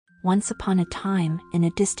Once upon a time, in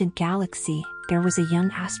a distant galaxy, there was a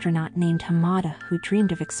young astronaut named Hamada who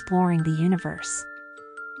dreamed of exploring the universe.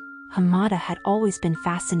 Hamada had always been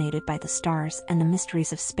fascinated by the stars and the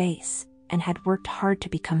mysteries of space, and had worked hard to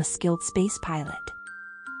become a skilled space pilot.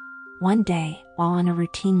 One day, while on a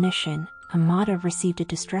routine mission, Hamada received a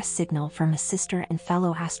distress signal from a sister and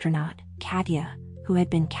fellow astronaut, Kadya, who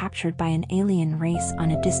had been captured by an alien race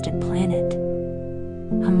on a distant planet.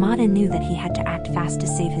 Hamada knew that he had to act fast to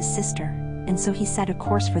save his sister, and so he set a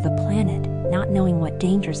course for the planet, not knowing what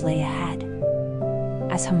dangers lay ahead.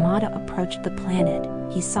 As Hamada approached the planet,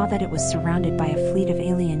 he saw that it was surrounded by a fleet of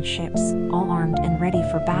alien ships, all armed and ready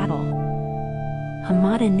for battle.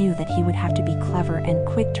 Hamada knew that he would have to be clever and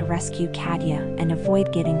quick to rescue Kadya and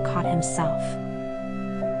avoid getting caught himself.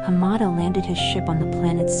 Hamada landed his ship on the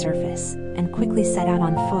planet's surface, and quickly set out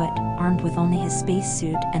on foot, armed with only his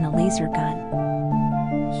spacesuit and a laser gun.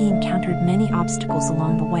 He encountered many obstacles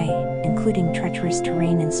along the way, including treacherous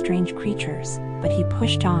terrain and strange creatures, but he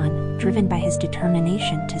pushed on, driven by his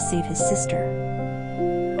determination to save his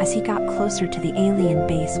sister. As he got closer to the alien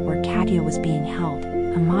base where Kadya was being held,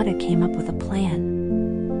 Hamada came up with a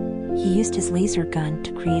plan. He used his laser gun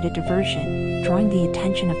to create a diversion, drawing the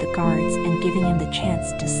attention of the guards and giving him the chance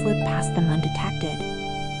to slip past them undetected.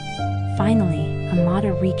 Finally,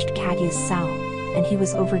 Hamada reached Kadya's cell, and he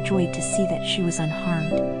was overjoyed to see that she was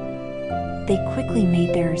unharmed. They quickly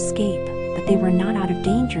made their escape, but they were not out of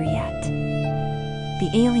danger yet.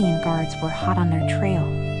 The alien guards were hot on their trail,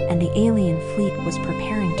 and the alien fleet was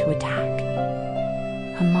preparing to attack.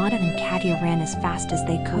 Hamada and Kadya ran as fast as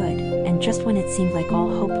they could, and just when it seemed like all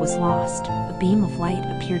hope was lost, a beam of light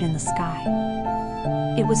appeared in the sky.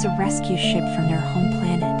 It was a rescue ship from their home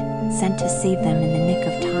planet, sent to save them in the nick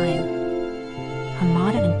of time.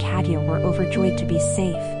 Hamada and Kadya were overjoyed to be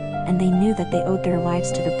safe, and they knew that they owed their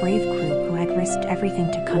lives to the brave crew who had risked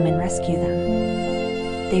everything to come and rescue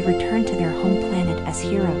them. They returned to their home planet as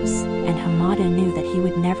heroes, and Hamada knew that he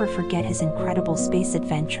would never forget his incredible space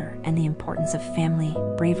adventure and the importance of family,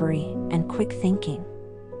 bravery, and quick thinking.